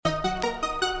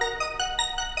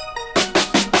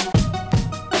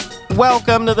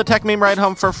Welcome to the Tech Meme Ride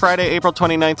Home for Friday, April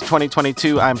 29th,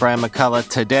 2022. I'm Brian McCullough.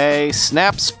 Today,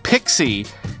 Snap's Pixie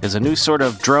is a new sort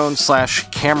of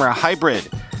drone/camera hybrid.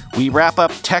 We wrap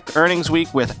up tech earnings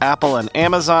week with Apple and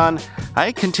Amazon.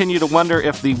 I continue to wonder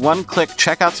if the one-click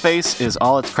checkout space is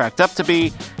all it's cracked up to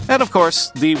be. And of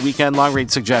course, the weekend long read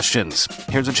suggestions.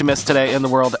 Here's what you missed today in the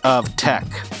world of tech.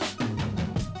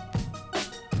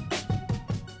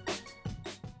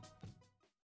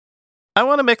 I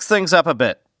want to mix things up a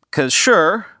bit, because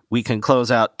sure, we can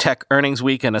close out tech earnings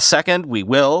week in a second, we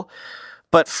will.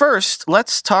 But first,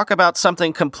 let's talk about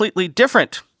something completely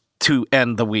different to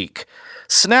end the week.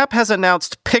 Snap has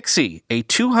announced Pixie, a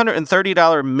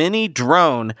 $230 mini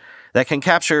drone that can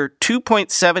capture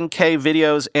 2.7K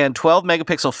videos and 12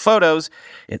 megapixel photos.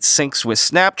 It syncs with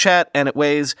Snapchat and it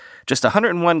weighs just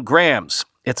 101 grams.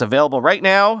 It's available right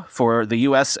now for the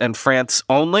US and France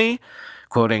only,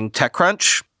 quoting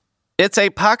TechCrunch. It's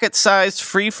a pocket-sized,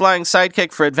 free-flying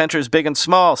sidekick for adventures big and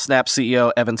small, Snap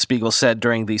CEO Evan Spiegel said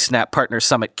during the Snap Partner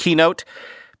Summit keynote.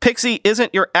 Pixie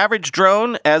isn't your average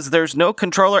drone, as there's no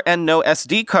controller and no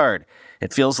SD card.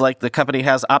 It feels like the company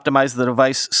has optimized the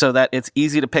device so that it's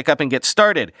easy to pick up and get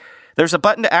started. There's a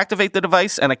button to activate the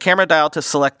device and a camera dial to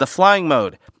select the flying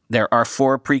mode. There are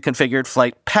 4 pre-configured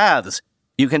flight paths.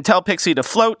 You can tell Pixie to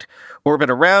float, orbit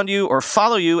around you, or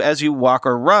follow you as you walk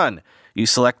or run. You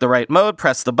select the right mode,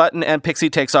 press the button, and Pixie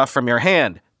takes off from your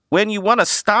hand. When you want to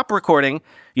stop recording,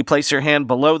 you place your hand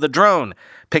below the drone.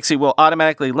 Pixie will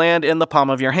automatically land in the palm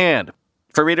of your hand.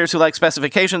 For readers who like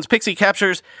specifications, Pixie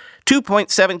captures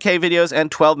 2.7K videos and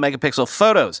 12 megapixel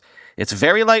photos. It's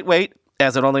very lightweight,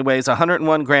 as it only weighs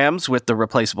 101 grams with the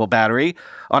replaceable battery.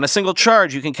 On a single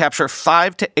charge, you can capture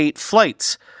 5 to 8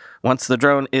 flights. Once the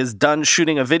drone is done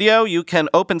shooting a video, you can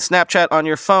open Snapchat on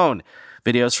your phone.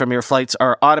 Videos from your flights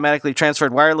are automatically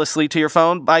transferred wirelessly to your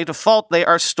phone. By default, they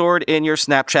are stored in your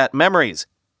Snapchat memories.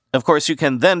 Of course, you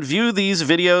can then view these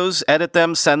videos, edit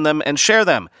them, send them, and share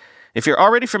them. If you're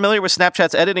already familiar with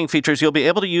Snapchat's editing features, you'll be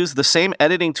able to use the same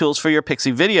editing tools for your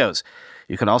Pixie videos.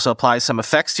 You can also apply some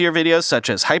effects to your videos, such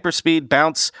as hyperspeed,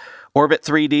 bounce, orbit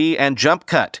 3D, and jump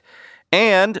cut.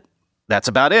 And that's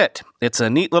about it. It's a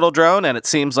neat little drone, and it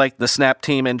seems like the Snap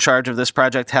team in charge of this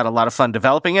project had a lot of fun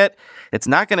developing it. It's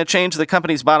not going to change the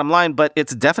company's bottom line, but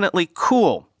it's definitely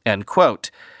cool, end quote.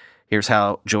 Here's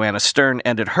how Joanna Stern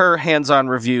ended her hands-on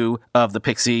review of the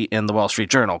Pixie in the Wall Street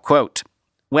Journal. Quote,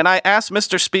 "When I asked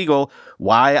Mr. Spiegel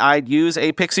why I'd use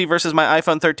a Pixie versus my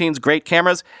iPhone 13's great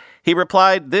cameras, he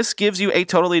replied, 'This gives you a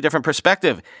totally different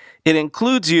perspective. It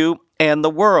includes you and the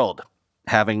world.'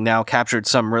 Having now captured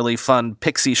some really fun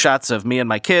Pixie shots of me and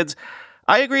my kids,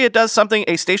 I agree it does something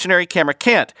a stationary camera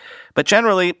can't. But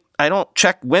generally, I don't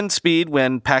check wind speed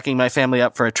when packing my family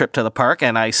up for a trip to the park,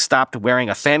 and I stopped wearing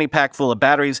a fanny pack full of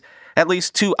batteries at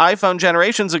least 2 iPhone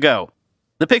generations ago.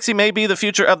 The Pixie may be the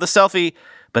future of the selfie,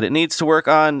 but it needs to work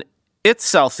on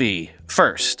its selfie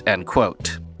first," end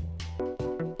quote.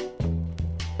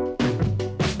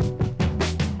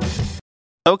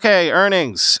 Okay,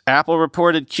 earnings. Apple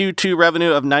reported Q2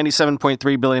 revenue of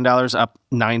 $97.3 billion, up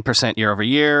 9% year over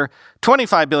year.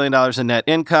 $25 billion in net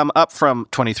income, up from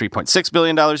 $23.6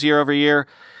 billion year over year.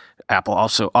 Apple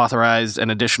also authorized an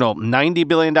additional $90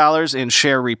 billion in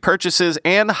share repurchases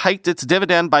and hiked its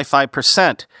dividend by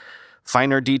 5%.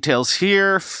 Finer details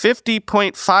here,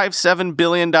 $50.57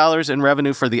 billion in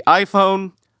revenue for the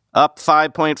iPhone, up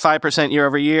 5.5% year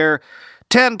over year.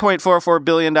 $10.44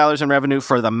 billion in revenue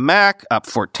for the Mac, up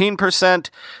 14%,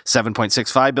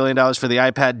 $7.65 billion for the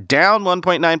iPad, down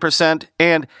 1.9%,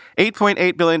 and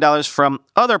 $8.8 billion from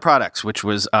other products, which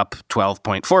was up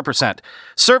 12.4%.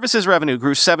 Services revenue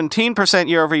grew 17%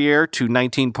 year over year to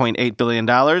 $19.8 billion,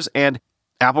 and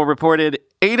Apple reported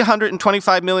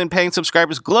 825 million paying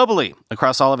subscribers globally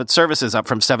across all of its services, up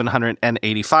from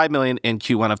 785 million in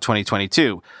Q1 of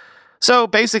 2022. So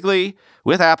basically,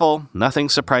 with Apple, nothing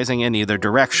surprising in either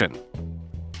direction.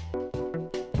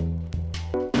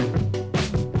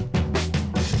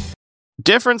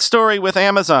 Different story with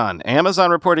Amazon. Amazon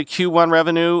reported Q1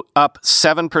 revenue up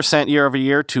 7% year over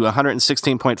year to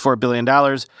 $116.4 billion,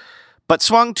 but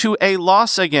swung to a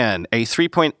loss again, a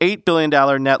 $3.8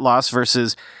 billion net loss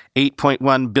versus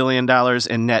 $8.1 billion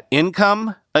in net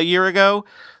income a year ago.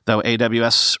 Though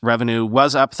AWS revenue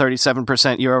was up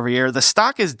 37% year over year, the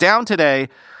stock is down today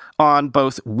on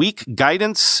both weak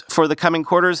guidance for the coming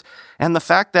quarters and the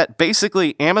fact that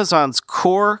basically Amazon's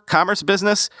core commerce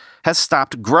business has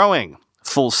stopped growing,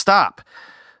 full stop.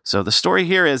 So the story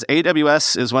here is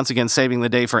AWS is once again saving the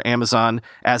day for Amazon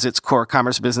as its core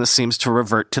commerce business seems to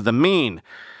revert to the mean,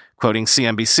 quoting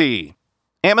CNBC.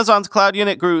 Amazon's cloud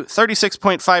unit grew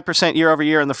 36.5% year over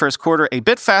year in the first quarter, a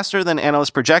bit faster than analysts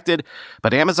projected,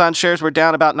 but Amazon shares were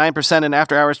down about 9% in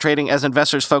after-hours trading as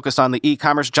investors focused on the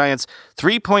e-commerce giant's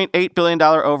 $3.8 billion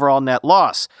overall net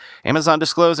loss. Amazon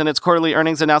disclosed in its quarterly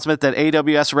earnings announcement that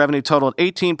AWS revenue totaled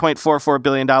 $18.44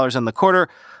 billion in the quarter,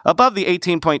 above the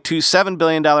 $18.27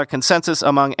 billion consensus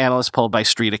among analysts polled by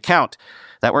Street Account.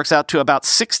 That works out to about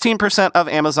 16% of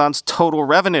Amazon's total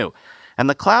revenue. And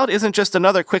the cloud isn't just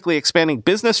another quickly expanding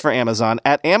business for Amazon.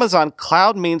 At Amazon,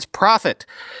 cloud means profit.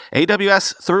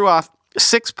 AWS threw off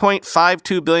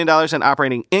 $6.52 billion in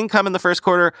operating income in the first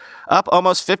quarter, up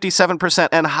almost 57%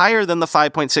 and higher than the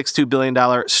 $5.62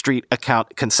 billion Street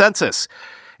Account consensus.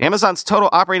 Amazon's total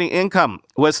operating income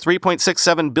was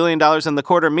 $3.67 billion in the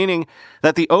quarter, meaning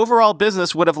that the overall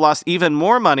business would have lost even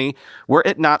more money were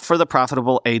it not for the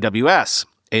profitable AWS.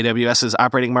 AWS's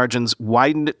operating margins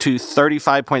widened to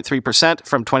 35.3%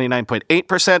 from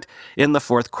 29.8% in the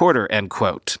fourth quarter, end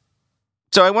quote.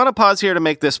 So I want to pause here to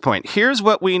make this point. Here's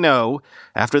what we know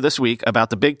after this week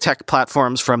about the big tech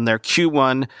platforms from their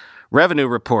Q1 revenue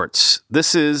reports.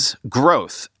 This is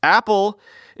growth. Apple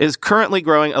is currently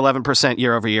growing 11%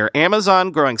 year over year.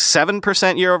 Amazon growing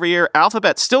 7% year over year.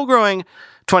 Alphabet still growing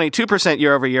 22%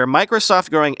 year over year. Microsoft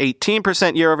growing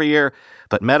 18% year over year,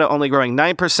 but Meta only growing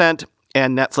 9%.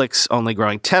 And Netflix only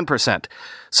growing 10%.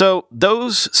 So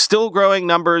those still growing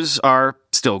numbers are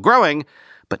still growing,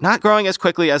 but not growing as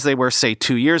quickly as they were, say,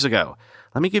 2 years ago.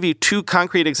 Let me give you two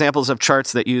concrete examples of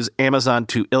charts that use Amazon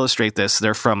to illustrate this.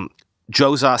 They're from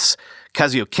Josas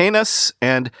Kaziokanis,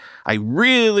 and I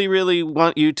really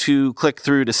want you to click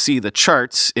through to see the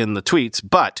charts in the tweets,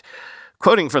 but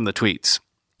quoting from the tweets,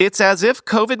 it's as if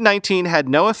COVID-19 had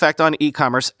no effect on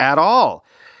e-commerce at all.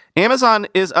 Amazon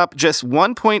is up just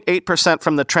 1.8%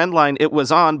 from the trend line it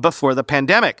was on before the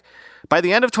pandemic. By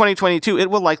the end of 2022, it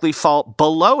will likely fall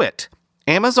below it.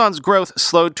 Amazon's growth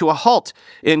slowed to a halt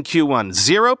in Q1,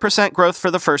 0% growth for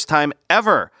the first time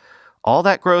ever. All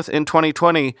that growth in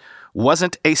 2020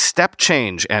 wasn't a step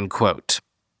change, end quote.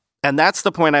 And that's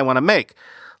the point I want to make.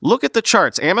 Look at the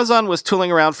charts. Amazon was tooling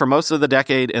around for most of the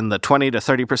decade in the 20 to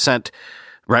 30%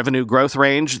 revenue growth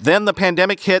range. Then the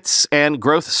pandemic hits and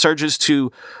growth surges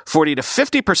to 40 to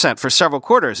 50% for several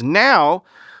quarters. Now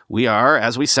we are,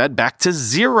 as we said, back to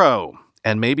zero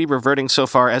and maybe reverting so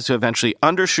far as to eventually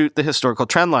undershoot the historical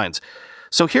trend lines.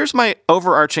 So here's my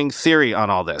overarching theory on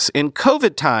all this. In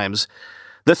COVID times,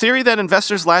 the theory that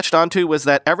investors latched onto was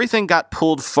that everything got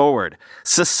pulled forward.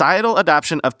 Societal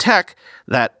adoption of tech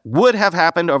that would have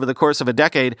happened over the course of a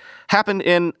decade happened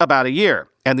in about a year.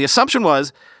 And the assumption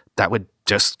was that would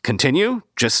just continue,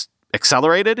 just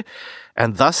accelerated,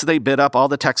 and thus they bid up all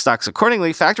the tech stocks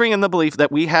accordingly, factoring in the belief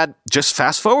that we had just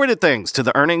fast-forwarded things to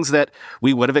the earnings that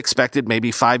we would have expected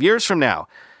maybe 5 years from now.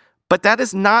 But that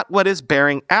is not what is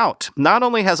bearing out. Not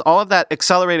only has all of that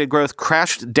accelerated growth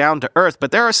crashed down to earth,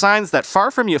 but there are signs that far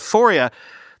from euphoria,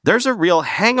 there's a real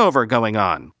hangover going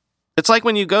on. It's like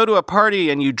when you go to a party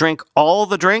and you drink all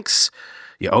the drinks,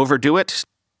 you overdo it.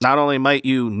 Not only might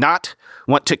you not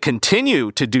want to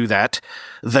continue to do that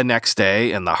the next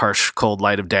day in the harsh, cold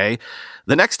light of day,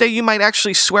 the next day you might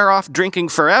actually swear off drinking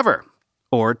forever.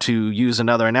 Or to use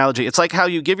another analogy, it's like how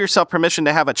you give yourself permission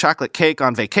to have a chocolate cake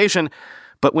on vacation,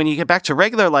 but when you get back to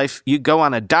regular life, you go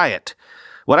on a diet.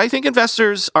 What I think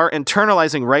investors are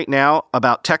internalizing right now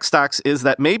about tech stocks is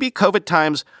that maybe COVID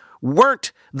times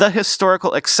weren't the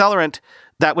historical accelerant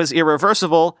that was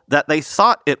irreversible that they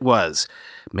thought it was.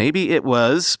 Maybe it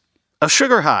was a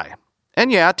sugar high.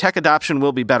 And yeah, tech adoption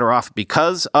will be better off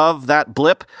because of that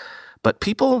blip, but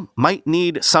people might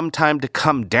need some time to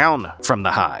come down from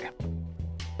the high.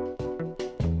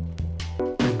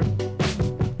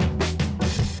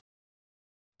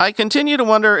 I continue to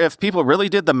wonder if people really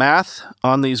did the math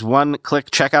on these one-click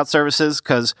checkout services,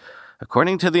 because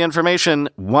according to the information,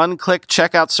 one-click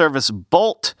checkout service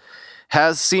Bolt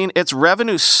has seen its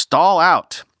revenue stall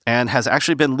out and has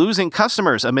actually been losing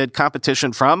customers amid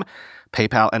competition from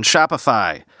PayPal and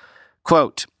Shopify.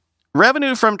 Quote,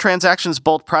 revenue from transactions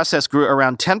Bolt processed grew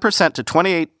around 10% to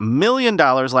 $28 million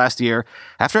last year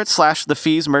after it slashed the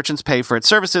fees merchants pay for its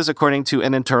services, according to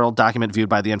an internal document viewed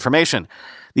by The Information.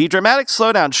 The dramatic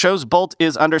slowdown shows Bolt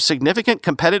is under significant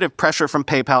competitive pressure from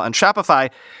PayPal and Shopify,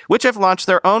 which have launched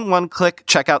their own one-click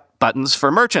checkout buttons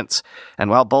for merchants. And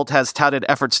while Bolt has touted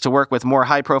efforts to work with more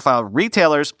high-profile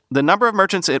retailers, the number of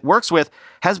merchants it works with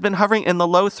has been hovering in the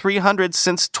low 300s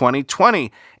since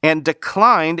 2020 and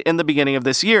declined in the beginning of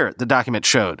this year, the document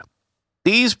showed.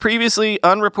 These previously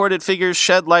unreported figures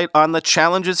shed light on the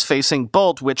challenges facing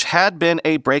Bolt, which had been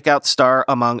a breakout star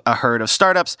among a herd of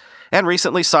startups and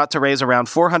recently sought to raise around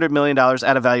 $400 million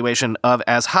at a valuation of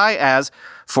as high as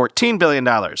 $14 billion.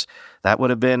 That would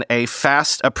have been a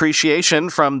fast appreciation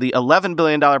from the $11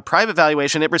 billion private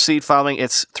valuation it received following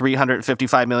its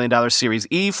 $355 million Series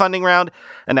E funding round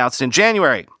announced in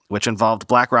January, which involved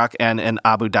BlackRock and an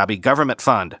Abu Dhabi government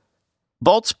fund.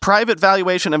 Bolt's private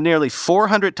valuation of nearly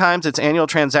 400 times its annual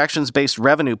transactions-based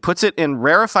revenue puts it in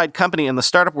rarefied company in the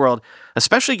startup world,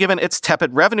 especially given its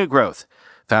tepid revenue growth.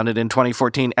 Founded in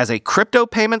 2014 as a crypto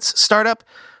payments startup,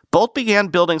 Bolt began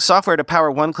building software to power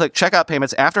one-click checkout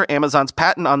payments after Amazon's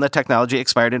patent on the technology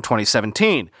expired in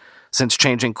 2017. Since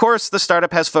changing course, the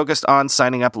startup has focused on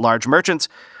signing up large merchants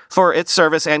for its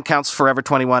service and counts Forever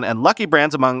 21 and Lucky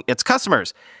brands among its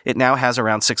customers. It now has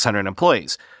around 600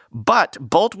 employees. But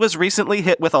Bolt was recently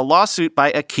hit with a lawsuit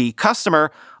by a key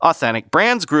customer, Authentic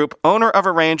Brands Group, owner of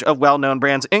a range of well-known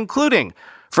brands, including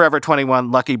Forever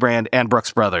 21, Lucky Brand, and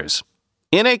Brooks Brothers.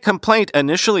 In a complaint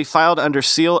initially filed under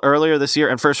seal earlier this year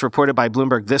and first reported by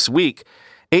Bloomberg this week,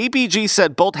 ABG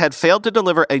said Bolt had failed to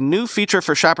deliver a new feature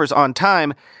for shoppers on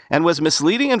time and was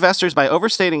misleading investors by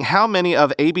overstating how many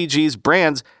of ABG's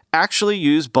brands actually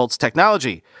use Bolt's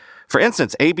technology. For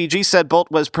instance, ABG said Bolt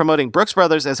was promoting Brooks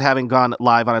Brothers as having gone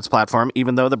live on its platform,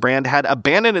 even though the brand had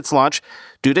abandoned its launch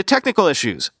due to technical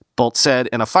issues. Bolt said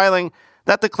in a filing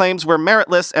that the claims were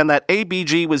meritless and that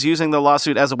ABG was using the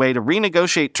lawsuit as a way to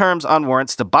renegotiate terms on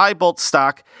warrants to buy Bolt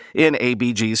stock in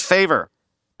ABG's favor.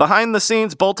 Behind the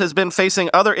scenes, Bolt has been facing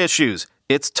other issues.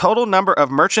 Its total number of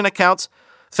merchant accounts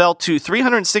fell to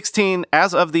 316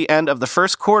 as of the end of the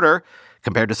first quarter,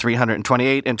 compared to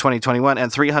 328 in 2021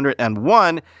 and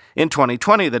 301 in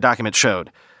 2020, the document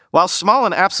showed. While small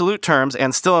in absolute terms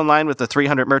and still in line with the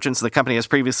 300 merchants the company has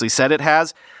previously said it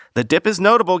has, the dip is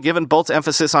notable given Bolt's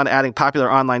emphasis on adding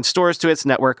popular online stores to its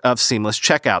network of seamless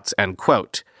checkouts, end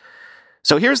quote.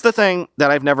 So here's the thing that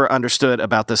I've never understood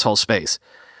about this whole space.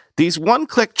 These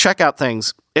one-click checkout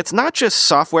things, it's not just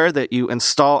software that you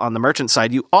install on the merchant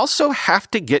side. You also have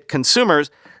to get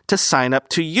consumers to sign up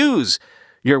to use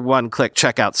your one-click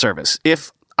checkout service.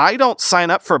 If I don't sign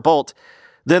up for Bolt,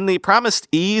 then the promised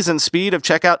ease and speed of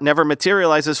checkout never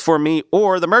materializes for me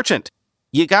or the merchant.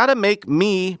 You gotta make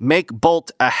me make Bolt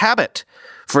a habit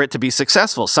for it to be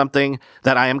successful, something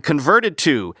that I am converted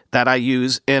to, that I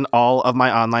use in all of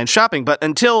my online shopping. But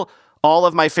until all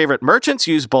of my favorite merchants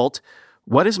use Bolt,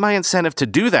 what is my incentive to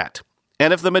do that?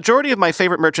 And if the majority of my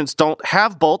favorite merchants don't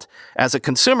have Bolt, as a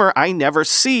consumer, I never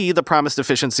see the promised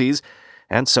efficiencies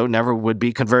and so never would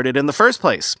be converted in the first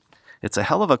place. It's a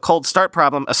hell of a cold start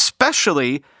problem,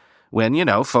 especially when,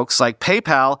 folks like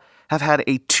PayPal have had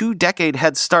a 2-decade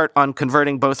head start on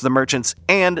converting both the merchants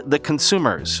and the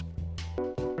consumers.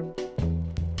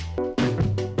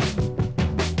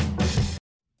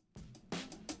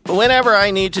 Whenever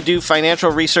I need to do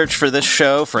financial research for this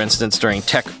show, for instance during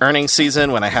tech earnings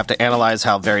season when I have to analyze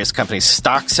how various companies'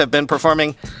 stocks have been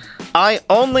performing, I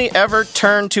only ever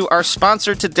turn to our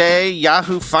sponsor today,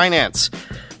 Yahoo Finance.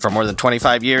 For more than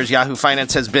 25 years, Yahoo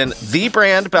Finance has been the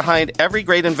brand behind every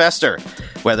great investor.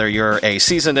 Whether you're a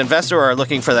seasoned investor or are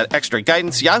looking for that extra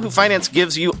guidance, Yahoo Finance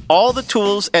gives you all the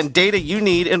tools and data you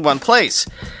need in one place.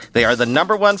 They are the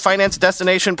 #1 finance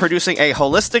destination, producing a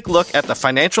holistic look at the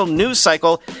financial news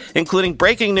cycle, including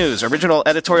breaking news, original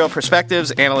editorial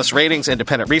perspectives, analyst ratings,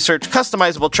 independent research,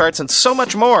 customizable charts, and so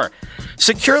much more.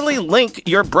 Securely link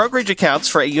your brokerage accounts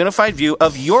for a unified view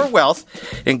of your wealth,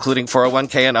 including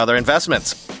 401k and other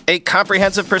investments. A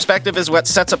comprehensive perspective is what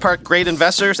sets apart great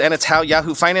investors, and it's how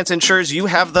Yahoo Finance ensures you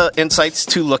have the insights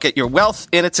to look at your wealth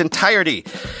in its entirety.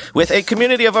 With a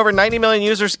community of over 90 million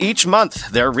users each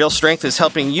month, their real strength is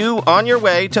helping you on your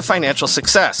way to financial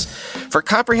success. For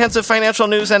comprehensive financial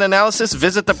news and analysis,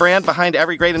 visit the brand behind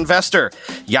every great investor,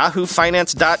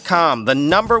 yahoofinance.com, the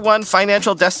 #1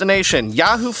 financial destination,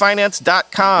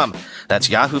 yahoofinance.com. That's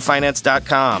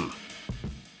yahoofinance.com.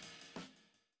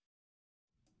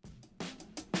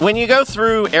 When you go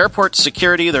through airport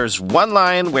security, there's one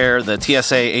line where the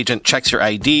TSA agent checks your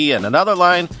ID and another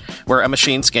line where a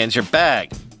machine scans your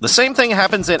bag. The same thing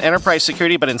happens in enterprise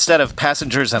security, but instead of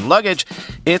passengers and luggage,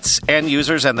 it's end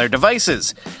users and their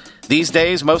devices. These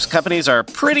days, most companies are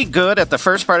pretty good at the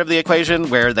first part of the equation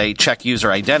where they check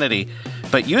user identity,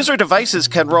 but user devices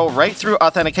can roll right through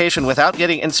authentication without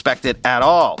getting inspected at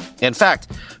all. In fact,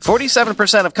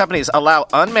 47% of companies allow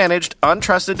unmanaged,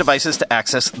 untrusted devices to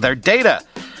access their data.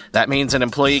 That means an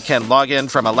employee can log in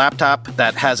from a laptop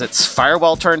that has its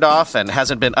firewall turned off and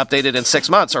hasn't been updated in 6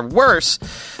 months. Or worse,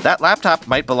 that laptop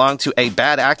might belong to a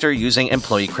bad actor using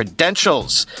employee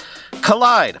credentials.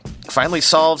 Kolide, Musk finally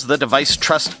solves the device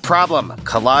trust problem.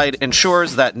 Collide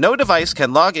ensures that no device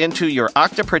can log into your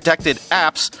Okta-protected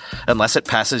apps unless it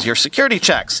passes your security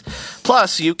checks.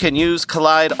 Plus, you can use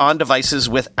Collide on devices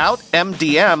without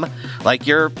MDM, like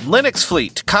your Linux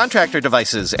fleet, contractor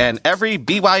devices, and every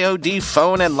BYOD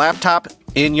phone and laptop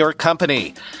in your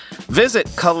company.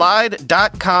 Visit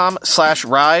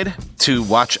collide.com/ride to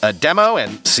watch a demo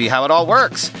and see how it all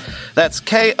works. That's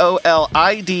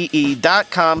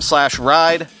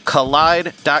KOLIDE.com/ride,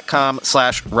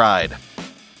 collide.com/ride.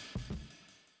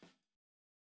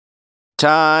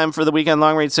 Time for the weekend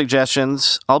long read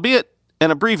suggestions, albeit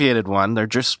an abbreviated one. There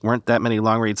just weren't that many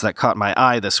long reads that caught my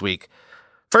eye this week.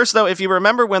 First, though, if you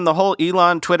remember when the whole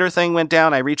Elon Twitter thing went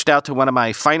down, I reached out to one of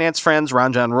my finance friends,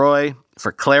 Ranjan Roy,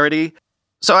 for clarity.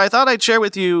 So I thought I'd share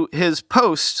with you his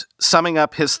post summing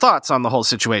up his thoughts on the whole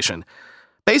situation.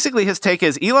 Basically, his take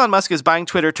is Elon Musk is buying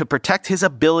Twitter to protect his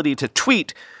ability to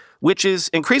tweet, which is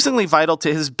increasingly vital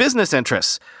to his business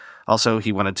interests. Also,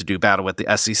 he wanted to do battle with the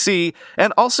SEC,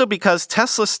 and also because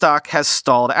Tesla stock has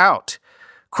stalled out.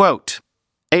 Quote,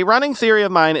 "A running theory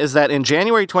of mine is that in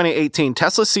January 2018,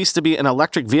 Tesla ceased to be an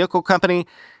electric vehicle company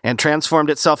and transformed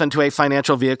itself into a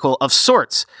financial vehicle of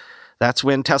sorts. That's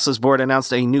when Tesla's board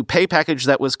announced a new pay package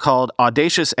that was called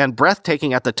audacious and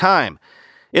breathtaking at the time.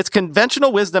 It's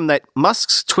conventional wisdom that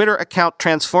Musk's Twitter account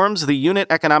transforms the unit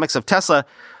economics of Tesla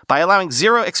by allowing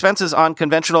zero expenses on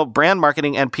conventional brand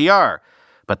marketing and PR.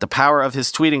 But the power of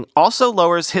his tweeting also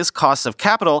lowers his costs of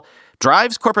capital,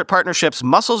 drives corporate partnerships,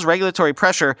 muscles regulatory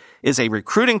pressure, is a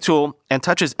recruiting tool, and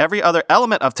touches every other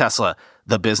element of Tesla,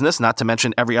 the business, not to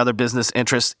mention every other business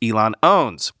interest Elon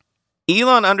owns.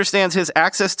 Elon understands his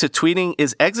access to tweeting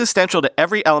is existential to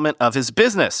every element of his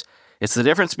business. It's the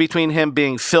difference between him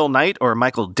being Phil Knight or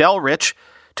Michael Dell rich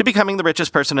to becoming the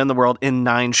richest person in the world in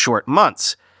 9 short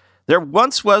months. There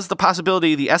once was the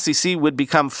possibility the SEC would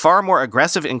become far more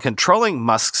aggressive in controlling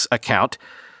Musk's account.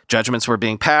 Judgments were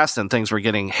being passed and things were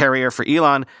getting hairier for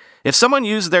Elon. If someone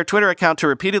used their Twitter account to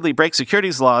repeatedly break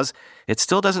securities laws, it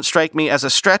still doesn't strike me as a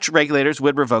stretch regulators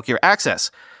would revoke your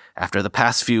access. After the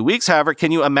past few weeks, however,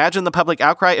 can you imagine the public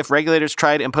outcry if regulators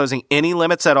tried imposing any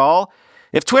limits at all?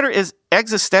 If Twitter is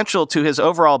existential to his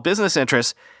overall business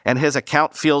interests and his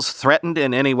account feels threatened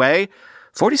in any way,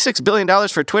 $46 billion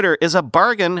for Twitter is a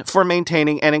bargain for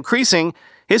maintaining and increasing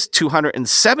his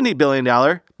 $270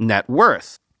 billion net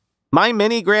worth. My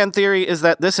mini grand theory is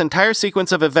that this entire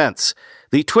sequence of events,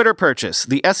 the Twitter purchase,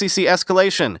 the SEC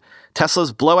escalation,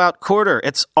 Tesla's blowout quarter,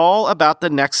 it's all about the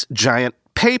next giant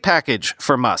pay package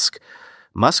for Musk.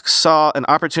 Musk saw an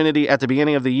opportunity at the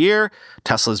beginning of the year.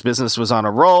 Tesla's business was on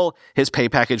a roll. His pay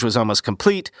package was almost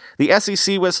complete. The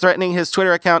SEC was threatening his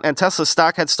Twitter account, and Tesla's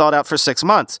stock had stalled out for 6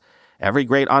 months. Every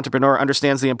great entrepreneur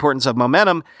understands the importance of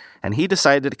momentum, and he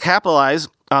decided to capitalize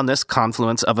on this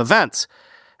confluence of events.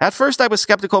 At first, I was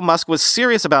skeptical Musk was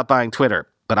serious about buying Twitter,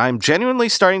 but I'm genuinely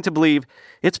starting to believe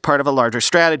it's part of a larger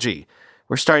strategy.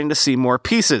 We're starting to see more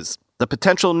pieces. The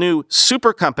potential new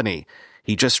super company.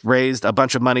 He just raised a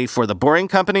bunch of money for the Boring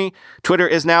Company. Twitter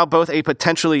is now both a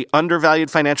potentially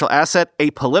undervalued financial asset, a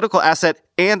political asset,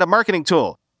 and a marketing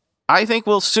tool. I think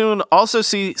we'll soon also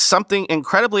see something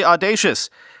incredibly audacious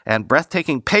and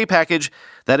breathtaking pay package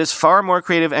that is far more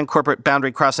creative and corporate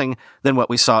boundary crossing than what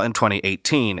we saw in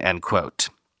 2018, end quote.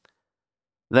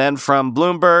 Then from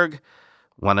Bloomberg,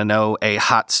 want to know a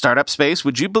hot startup space?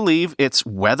 Would you believe its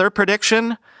weather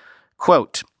prediction?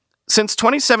 Quote, since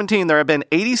 2017, there have been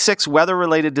 86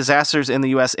 weather-related disasters in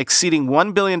the U.S. exceeding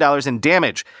 $1 billion in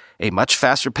damage, a much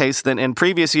faster pace than in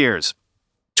previous years.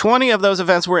 20 of those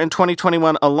events were in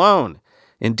 2021 alone.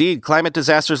 Indeed, climate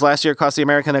disasters last year cost the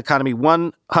American economy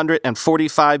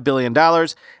 $145 billion,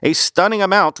 a stunning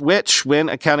amount which, when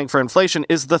accounting for inflation,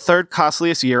 is the third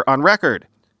costliest year on record.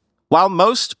 While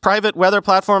most private weather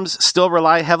platforms still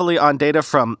rely heavily on data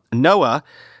from NOAA,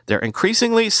 they're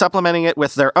increasingly supplementing it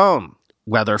with their own,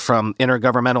 whether from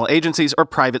intergovernmental agencies or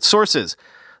private sources.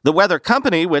 The Weather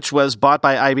Company, which was bought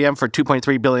by IBM for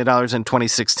 $2.3 billion in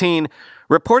 2016,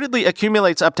 reportedly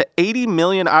accumulates up to 80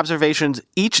 million observations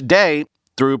each day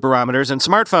through barometers and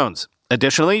smartphones.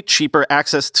 Additionally, cheaper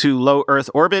access to low Earth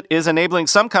orbit is enabling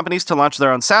some companies to launch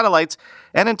their own satellites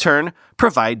and in turn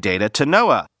provide data to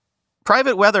NOAA.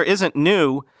 Private weather isn't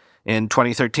new. In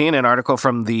 2013, an article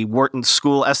from the Wharton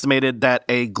School estimated that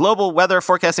a global weather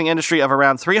forecasting industry of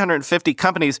around 350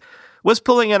 companies was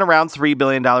pulling in around $3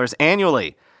 billion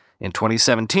annually. In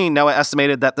 2017, NOAA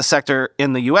estimated that the sector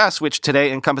in the U.S., which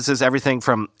today encompasses everything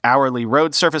from hourly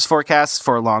road surface forecasts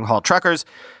for long-haul truckers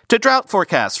to drought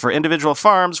forecasts for individual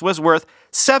farms, was worth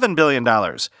 $7 billion.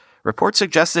 Reports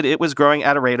suggested it was growing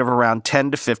at a rate of around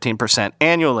 10 to 15%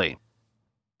 annually.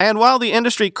 And while the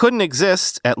industry couldn't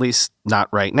exist, at least not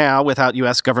right now, without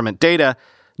U.S. government data,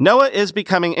 NOAA is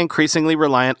becoming increasingly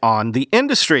reliant on the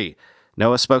industry.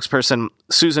 NOAA spokesperson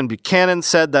Susan Buchanan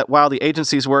said that while the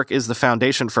agency's work is the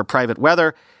foundation for private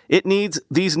weather, it needs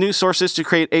these new sources to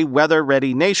create a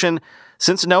weather-ready nation,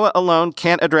 since NOAA alone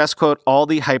can't address, quote, all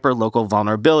the hyper-local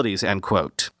vulnerabilities, end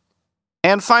quote.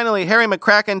 And finally, Harry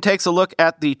McCracken takes a look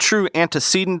at the true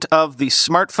antecedent of the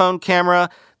smartphone camera,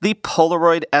 the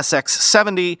Polaroid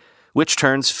SX70, which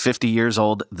turns 50 years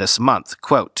old this month.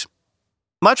 Quote,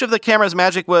 much of the camera's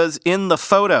magic was in the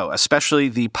photo, especially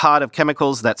the pod of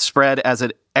chemicals that spread as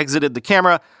it exited the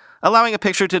camera, allowing a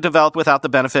picture to develop without the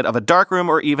benefit of a darkroom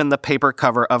or even the paper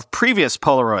cover of previous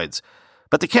Polaroids.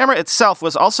 But the camera itself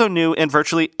was also new in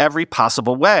virtually every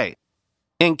possible way.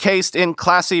 Encased in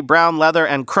classy brown leather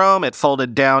and chrome, it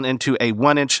folded down into a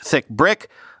 1-inch thick brick,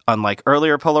 unlike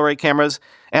earlier Polaroid cameras,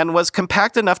 and was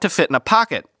compact enough to fit in a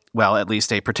pocket. Well, at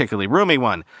least a particularly roomy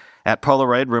one. At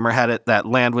Polaroid, rumor had it that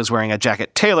Land was wearing a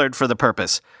jacket tailored for the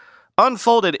purpose.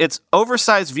 Unfolded, its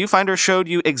oversized viewfinder showed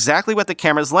you exactly what the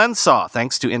camera's lens saw,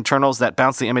 thanks to internals that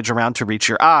bounce the image around to reach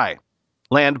your eye.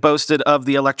 Land boasted of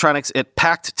the electronics it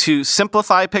packed to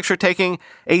simplify picture taking,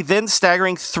 a then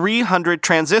staggering 300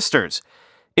 transistors.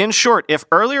 In short, if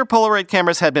earlier Polaroid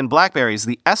cameras had been Blackberries,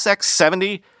 the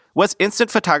SX70 was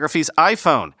instant photography's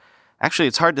iPhone. Actually,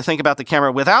 it's hard to think about the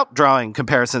camera without drawing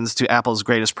comparisons to Apple's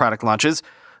greatest product launches,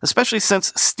 especially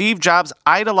since Steve Jobs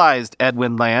idolized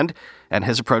Edwin Land and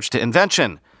his approach to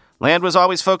invention. Land was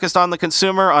always focused on the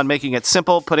consumer, on making it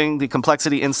simple, putting the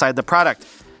complexity inside the product,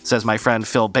 says my friend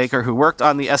Phil Baker, who worked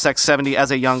on the SX70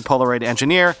 as a young Polaroid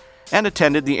engineer and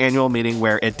attended the annual meeting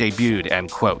where it debuted,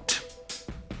 end quote.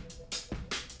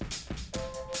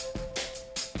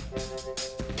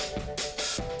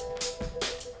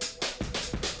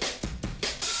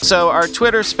 So our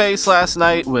Twitter space last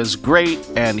night was great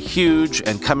and huge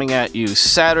and coming at you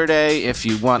Saturday. If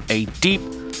you want a deep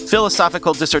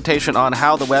philosophical dissertation on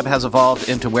how the web has evolved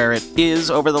into where it is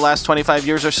over the last 25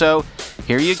 years or so,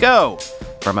 here you go.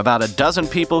 From about a dozen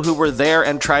people who were there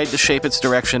and tried to shape its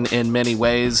direction in many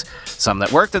ways, some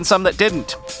that worked and some that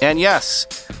didn't. And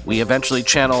yes, we eventually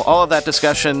channel all of that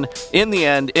discussion in the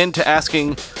end into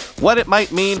asking what it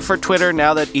might mean for Twitter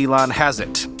now that Elon has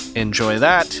it. Enjoy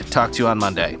that. Talk to you on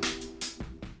Monday.